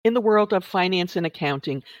In the world of finance and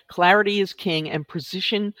accounting, clarity is king and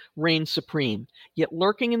precision reigns supreme. Yet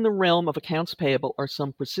lurking in the realm of accounts payable are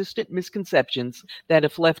some persistent misconceptions that,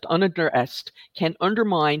 if left unaddressed, can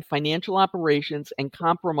undermine financial operations and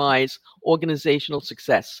compromise organizational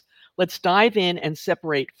success. Let's dive in and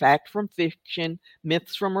separate fact from fiction,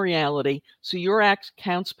 myths from reality, so your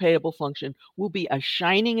accounts payable function will be a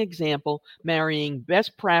shining example marrying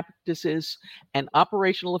best practices and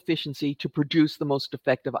operational efficiency to produce the most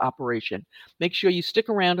effective operation. Make sure you stick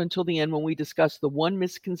around until the end when we discuss the one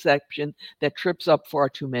misconception that trips up far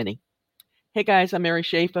too many. Hey guys, I'm Mary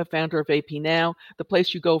Schaefer, founder of AP Now, the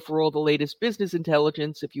place you go for all the latest business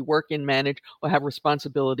intelligence if you work in, manage, or have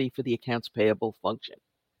responsibility for the accounts payable function.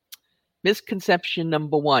 Misconception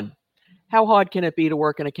number one: how hard can it be to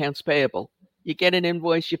work in accounts payable? You get an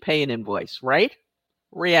invoice, you pay an invoice, right?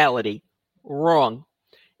 Reality: wrong.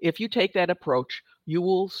 If you take that approach, you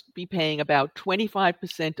will be paying about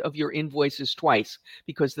 25% of your invoices twice,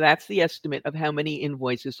 because that's the estimate of how many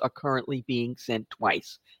invoices are currently being sent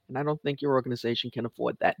twice. And I don't think your organization can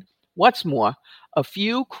afford that. What's more, a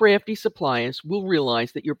few crafty suppliers will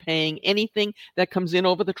realize that you're paying anything that comes in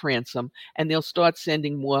over the transom, and they'll start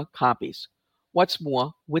sending more copies. What's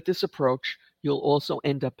more, with this approach, you'll also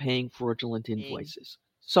end up paying fraudulent invoices.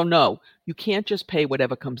 So no, you can't just pay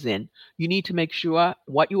whatever comes in. You need to make sure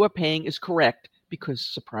what you are paying is correct because,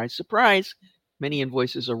 surprise, surprise, many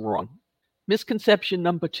invoices are wrong. Misconception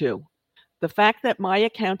number two: the fact that my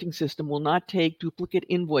accounting system will not take duplicate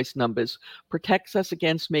invoice numbers protects us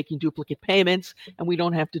against making duplicate payments, and we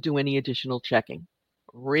don't have to do any additional checking.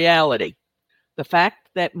 Reality: the fact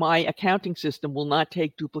that my accounting system will not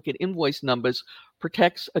take duplicate invoice numbers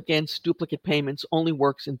protects against duplicate payments only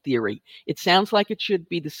works in theory. It sounds like it should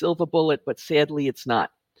be the silver bullet, but sadly it's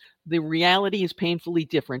not. The reality is painfully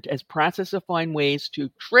different, as processors find ways to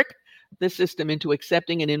trick the system into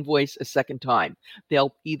accepting an invoice a second time.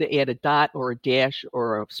 They'll either add a dot or a dash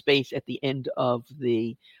or a space at the end of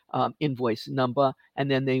the invoice number,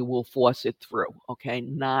 and then they will force it through. Okay,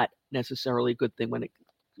 not necessarily a good thing when it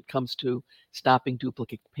comes to stopping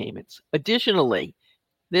duplicate payments. Additionally,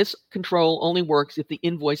 this control only works if the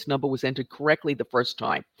invoice number was entered correctly the first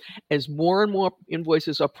time. As more and more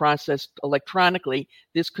invoices are processed electronically,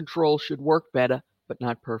 this control should work better, but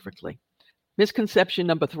not perfectly. Misconception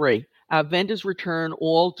number three: our vendors return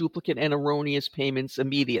all duplicate and erroneous payments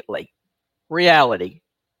immediately. Reality: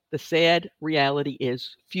 the sad reality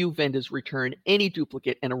is few vendors return any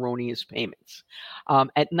duplicate and erroneous payments.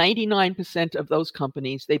 At 99% of those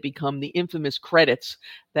companies, they become the infamous credits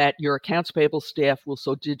that your accounts payable staff will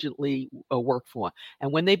so diligently work for.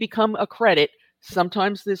 And when they become a credit,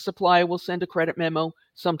 sometimes the supplier will send a credit memo,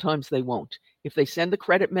 sometimes they won't. If they send the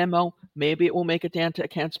credit memo, maybe it will make it down to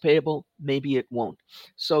accounts payable, maybe it won't.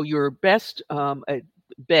 So your best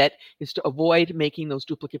bet is to avoid making those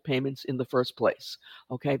duplicate payments in the first place,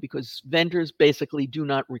 okay? Because vendors basically do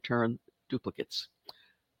not return duplicates.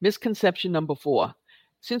 Misconception number four: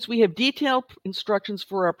 since we have detailed instructions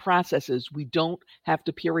for our processes, we don't have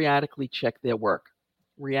to periodically check their work.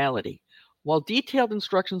 Reality: while detailed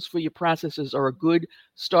instructions for your processes are a good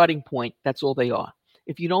starting point, that's all they are.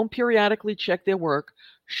 If you don't periodically check their work,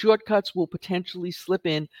 shortcuts will potentially slip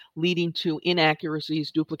in, leading to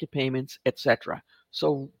inaccuracies, duplicate payments, etc.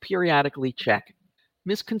 So periodically check.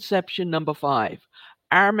 Misconception number five: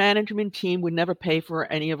 our management team would never pay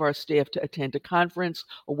for any of our staff to attend a conference,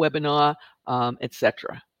 a webinar,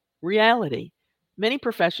 etc. Reality: many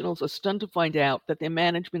professionals are stunned to find out that their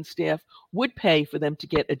management staff would pay for them to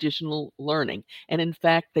get additional learning. And in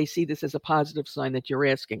fact, they see this as a positive sign that you're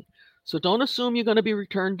asking. So don't assume you're going to be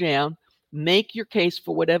turned down. Make your case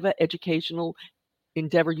for whatever educational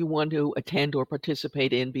endeavor you want to attend or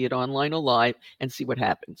participate in, be it online or live, and see what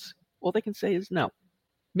happens. All they can say is no.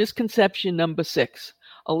 Misconception number six: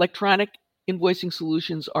 electronic invoicing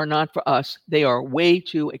solutions are not for us. They are way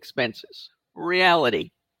too expensive.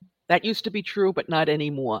 Reality: that used to be true, but not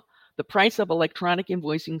anymore. The price of electronic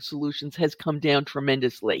invoicing solutions has come down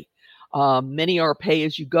tremendously. Many are pay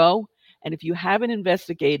as you go, and if you haven't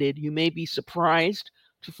investigated, you may be surprised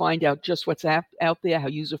to find out just what's out there, how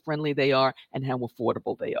user-friendly they are, and how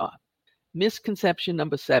affordable they are. Misconception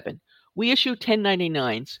number seven: we issue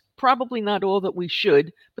 1099s. Probably not all that we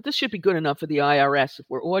should, but this should be good enough for the IRS if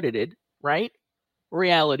we're audited, right?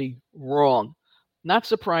 Reality: wrong. Not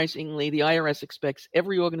surprisingly, the IRS expects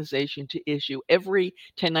every organization to issue every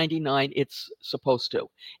 1099 it's supposed to.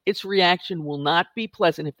 Its reaction will not be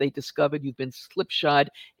pleasant if they discovered you've been slipshod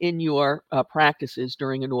in your practices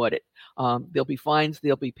during an audit. There'll be fines,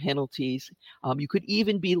 there'll be penalties. You could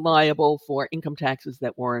even be liable for income taxes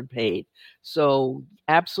that weren't paid. So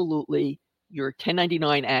absolutely, Your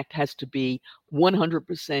 1099 act has to be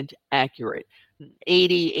 100% accurate.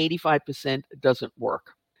 85% doesn't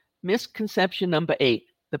work. Misconception number 8.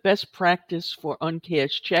 The best practice for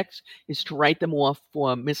uncashed checks is to write them off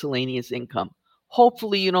for miscellaneous income.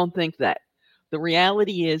 Hopefully, you don't think that. The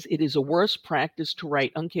reality is, it is a worse practice to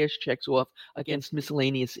write uncashed checks off against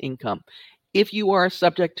miscellaneous income. If you are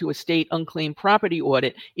subject to a state unclaimed property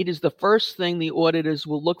audit, it is the first thing the auditors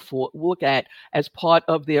will look at as part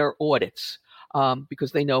of their audits,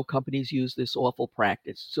 because they know companies use this awful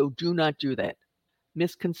practice. So do not do that.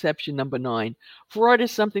 Misconception number 9. Fraud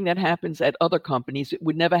is something that happens at other companies. It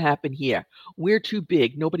would never happen here. We're too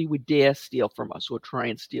big. Nobody would dare steal from us or try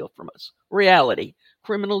and steal from us. Reality.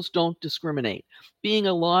 Criminals don't discriminate. Being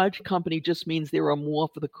a large company just means there are more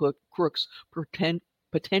for the crooks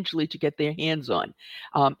potentially to get their hands on.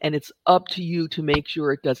 And it's up to you to make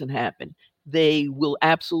sure it doesn't happen. They will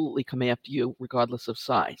absolutely come after you regardless of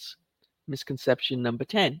size. Misconception number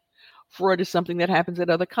 10. Fraud is something that happens at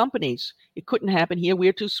other companies. It couldn't happen here.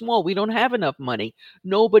 We're too small. We don't have enough money.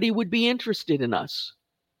 Nobody would be interested in us.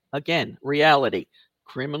 Again, reality.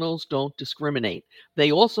 Criminals don't discriminate.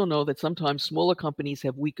 They also know that sometimes smaller companies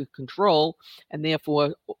have weaker control, and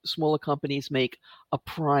therefore smaller companies make a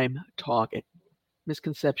prime target.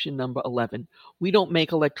 Misconception number 11. We don't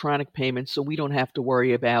make electronic payments, so we don't have to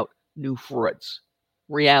worry about new frauds.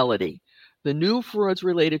 Reality. The new frauds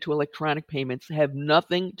related to electronic payments have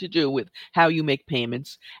nothing to do with how you make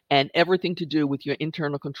payments and everything to do with your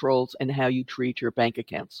internal controls and how you treat your bank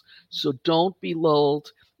accounts. So don't be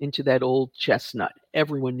lulled into that old chestnut.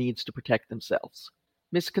 Everyone needs to protect themselves.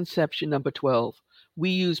 Misconception number 12. We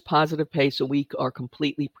use positive pay so we are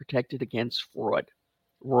completely protected against fraud.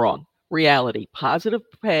 Wrong. Reality. Positive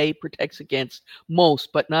pay protects against most,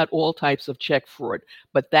 but not all types of check fraud.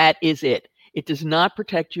 But that is it. It does not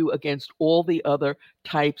protect you against all the other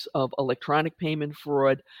types of electronic payment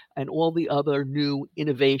fraud and all the other new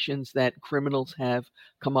innovations that criminals have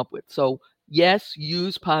come up with. So, yes,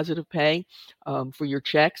 use positive pay for your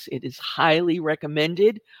checks. It is highly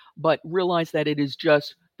recommended, but realize that it is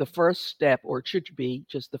just the first step, or it should be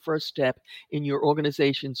just the first step in your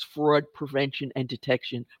organization's fraud prevention and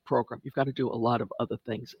detection program. You've got to do a lot of other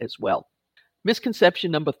things as well.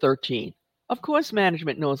 Misconception number 13. Of course,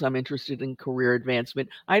 management knows I'm interested in career advancement.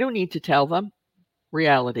 I don't need to tell them.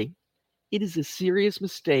 Reality. It is a serious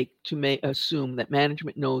mistake to assume that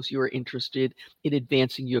management knows you're interested in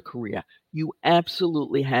advancing your career. You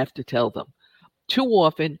absolutely have to tell them. Too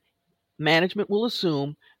often, management will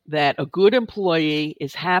assume that a good employee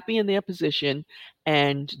is happy in their position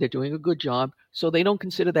and they're doing a good job, so they don't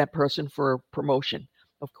consider that person for promotion.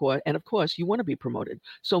 Of course, you want to be promoted.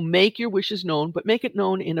 So make your wishes known, but make it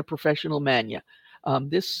known in a professional manner.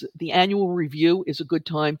 The annual review is a good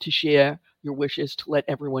time to share your wishes, to let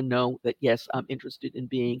everyone know that, yes, I'm interested in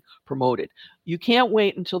being promoted. You can't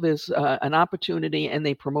wait until there's an opportunity and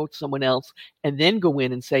they promote someone else and then go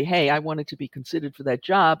in and say, hey, I wanted to be considered for that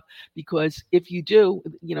job, because if you do,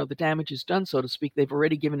 the damage is done, so to speak. They've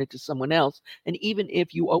already given it to someone else. And even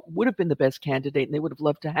if you would have been the best candidate and they would have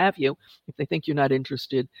loved to have you, if they think you're not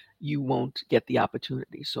interested, you won't get the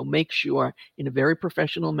opportunity. So make sure in a very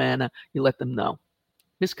professional manner you let them know.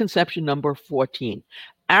 Misconception number 14.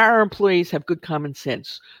 Our employees have good common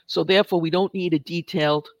sense, so therefore we don't need a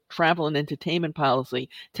detailed travel and entertainment policy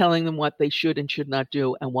telling them what they should and should not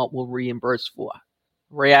do and what we'll reimburse for.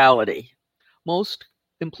 Reality. Most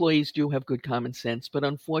employees do have good common sense, but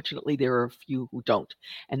unfortunately there are a few who don't.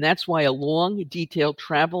 And that's why a long, detailed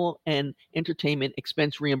travel and entertainment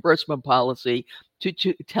expense reimbursement policy to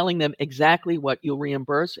telling them exactly what you'll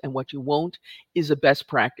reimburse and what you won't is a best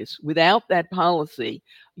practice. Without that policy,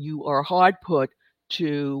 you are hard put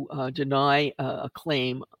to deny a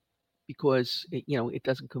claim because it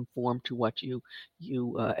doesn't conform to what you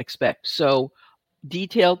expect. So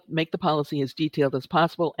make the policy as detailed as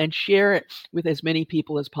possible and share it with as many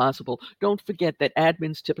people as possible. Don't forget that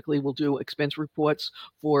admins typically will do expense reports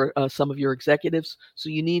for some of your executives, so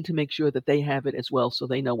you need to make sure that they have it as well, so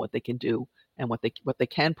they know what they can do and what they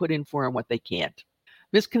can put in for and what they can't.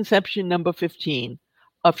 Misconception number 15.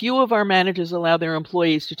 A few of our managers allow their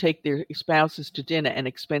employees to take their spouses to dinner and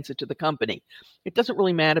expense it to the company. It doesn't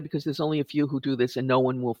really matter because there's only a few who do this and no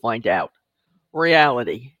one will find out.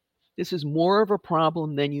 Reality. This is more of a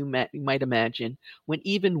problem than you might imagine when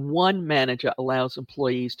even one manager allows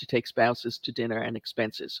employees to take spouses to dinner and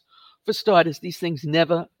expenses. For starters, these things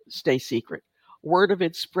never stay secret. Word of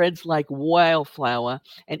it spreads like wildflower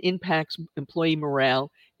and impacts employee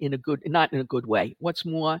morale not in a good way. What's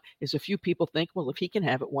more is a few people think, well, if he can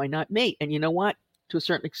have it, why not me? And you know what? to a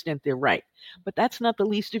certain extent, they're right. But that's not the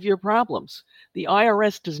least of your problems. The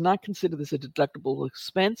IRS does not consider this a deductible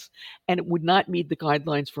expense, and it would not meet the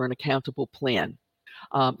guidelines for an accountable plan.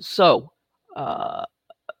 So,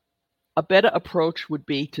 a better approach would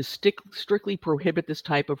be to strictly prohibit this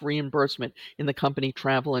type of reimbursement in the company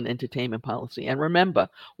travel and entertainment policy. And remember,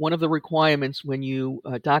 one of the requirements when you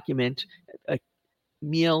document a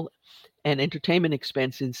meal and entertainment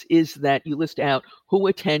expenses is that you list out who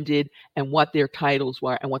attended and what their titles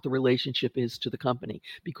were and what the relationship is to the company.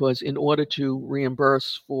 Because in order to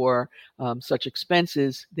reimburse for such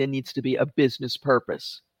expenses, there needs to be a business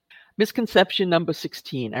purpose. Misconception number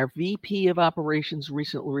 16. Our VP of operations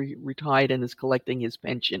recently retired and is collecting his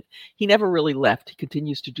pension. He never really left. He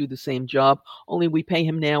continues to do the same job, only we pay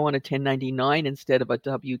him now on a 1099 instead of a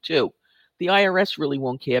W-2. The IRS really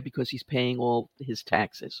won't care because he's paying all his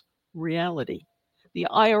taxes. Reality. The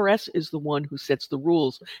IRS is the one who sets the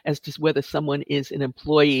rules as to whether someone is an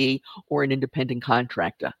employee or an independent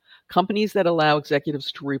contractor. Companies that allow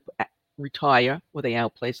executives to retire, or they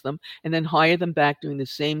outplace them, and then hire them back doing the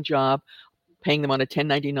same job, paying them on a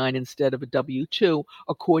 1099 instead of a W-2,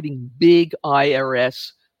 are causing big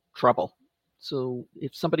IRS trouble. So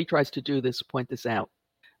if somebody tries to do this, point this out.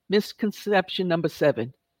 Misconception number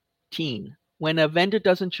 17. When a vendor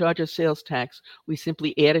doesn't charge us sales tax, we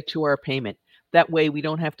simply add it to our payment. That way we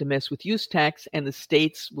don't have to mess with use tax and the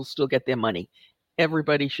states will still get their money.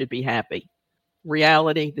 Everybody should be happy.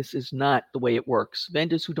 Reality, this is not the way it works.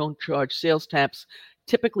 Vendors who don't charge sales tax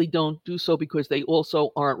typically don't do so because they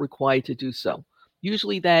also aren't required to do so.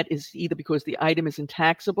 Usually that is either because the item isn't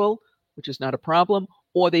taxable, which is not a problem,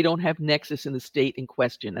 or they don't have nexus in the state in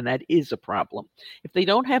question, and that is a problem. If they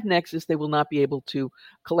don't have nexus, they will not be able to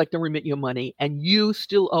collect and remit your money, and you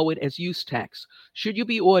still owe it as use tax. Should you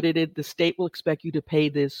be audited, the state will expect you to pay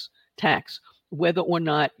this tax. Whether or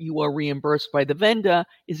not you are reimbursed by the vendor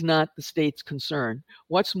is not the state's concern.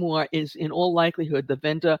 What's more is, in all likelihood, the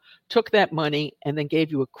vendor took that money and then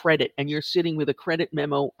gave you a credit, and you're sitting with a credit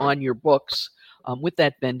memo on your books with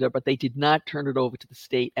that vendor, but they did not turn it over to the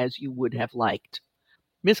state as you would have liked.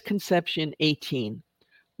 Misconception 18.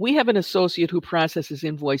 We have an associate who processes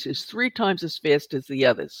invoices 3 times as fast as the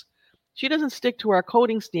others. She doesn't stick to our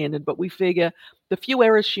coding standard, but we figure the few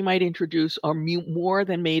errors she might introduce are more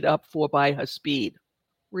than made up for by her speed.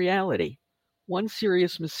 Reality. One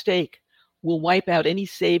serious mistake will wipe out any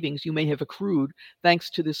savings you may have accrued thanks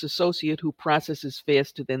to this associate who processes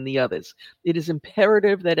faster than the others. It is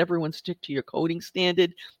imperative that everyone stick to your coding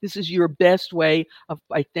standard. This is your best way of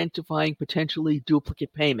identifying potentially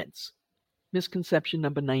duplicate payments. Misconception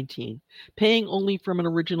number 19. Paying only from an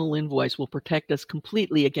original invoice will protect us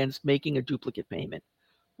completely against making a duplicate payment.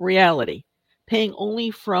 Reality. Paying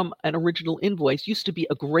only from an original invoice used to be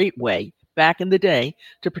a great way, back in the day,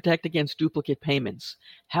 to protect against duplicate payments.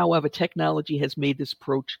 However, technology has made this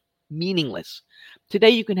approach meaningless. Today,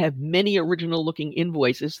 you can have many original-looking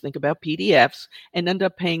invoices, think about PDFs, and end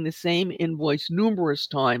up paying the same invoice numerous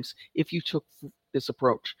times if you took this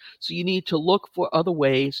approach. So you need to look for other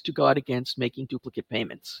ways to guard against making duplicate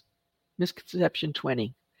payments. Misconception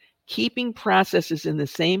 20. Keeping processes in the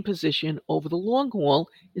same position over the long haul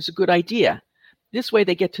is a good idea. This way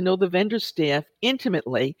they get to know the vendor staff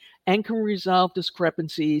intimately and can resolve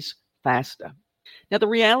discrepancies faster. Now, the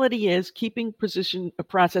reality is keeping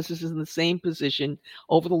processes in the same position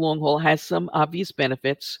over the long haul has some obvious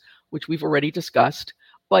benefits, which we've already discussed,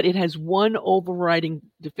 but it has one overriding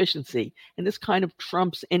deficiency, and this kind of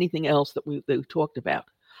trumps anything else that we talked about.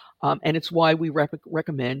 And it's why we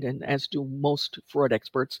recommend, and as do most fraud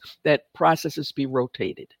experts, that processes be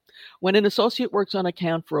rotated. When an associate works on an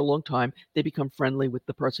account for a long time, they become friendly with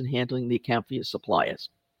the person handling the account for your suppliers.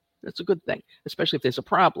 That's a good thing, especially if there's a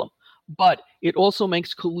problem. But it also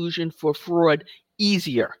makes collusion for fraud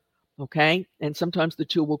easier, okay? And sometimes the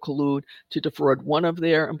two will collude to defraud one of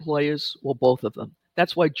their employers or both of them.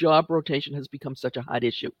 That's why job rotation has become such a hot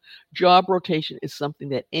issue. Job rotation is something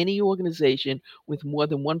that any organization with more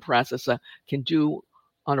than one processor can do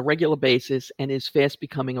on a regular basis and is fast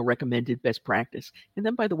becoming a recommended best practice. And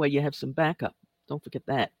then, by the way, you have some backup. Don't forget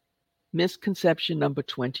that. Misconception number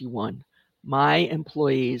 21. Our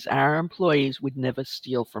employees would never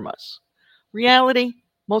steal from us. Reality,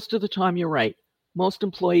 most of the time you're right. Most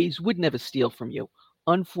employees would never steal from you.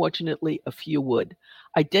 Unfortunately, a few would.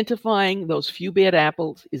 Identifying those few bad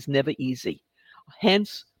apples is never easy.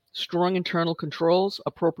 Hence, strong internal controls,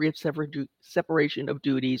 appropriate separation of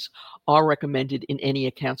duties are recommended in any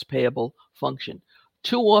accounts payable function.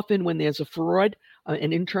 Too often when there's a fraud,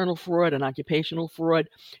 an internal fraud, an occupational fraud,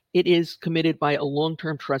 it is committed by a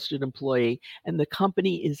long-term trusted employee, and the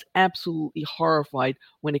company is absolutely horrified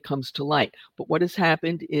when it comes to light. But what has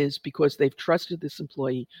happened is because they've trusted this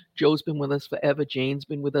employee, Joe's been with us forever, Jane's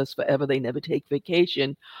been with us forever, they never take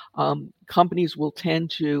vacation, companies will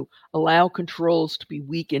tend to allow controls to be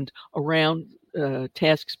weakened around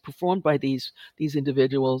tasks performed by these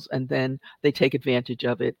individuals, and then they take advantage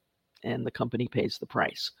of it, and the company pays the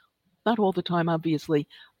price. Not all the time, obviously,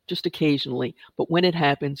 just occasionally, but when it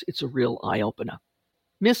happens, it's a real eye opener.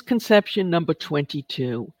 Misconception number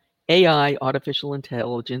 22. AI, artificial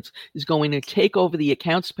intelligence, is going to take over the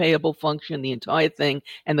accounts payable function, the entire thing,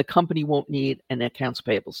 and the company won't need an accounts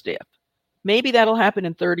payable staff. Maybe that'll happen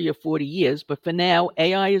in 30 or 40 years, but for now,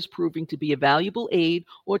 AI is proving to be a valuable aid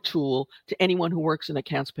or tool to anyone who works in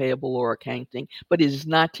accounts payable or accounting, but it is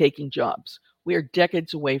not taking jobs. We are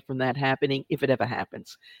decades away from that happening, if it ever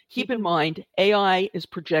happens. Keep in mind, AI is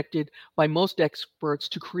projected by most experts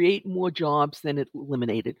to create more jobs than it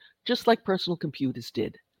eliminated, just like personal computers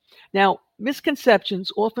did. Now,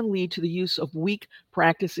 misconceptions often lead to the use of weak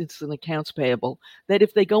practices in accounts payable that,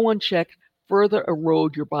 if they go unchecked, further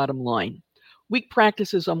erode your bottom line. Weak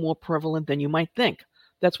practices are more prevalent than you might think.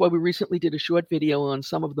 That's why we recently did a short video on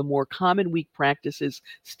some of the more common weak practices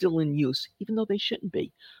still in use, even though they shouldn't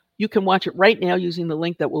be. You can watch it right now using the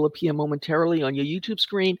link that will appear momentarily on your YouTube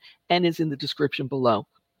screen and is in the description below.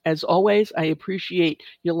 As always, I appreciate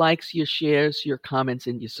your likes, your shares, your comments,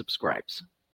 and your subscribes.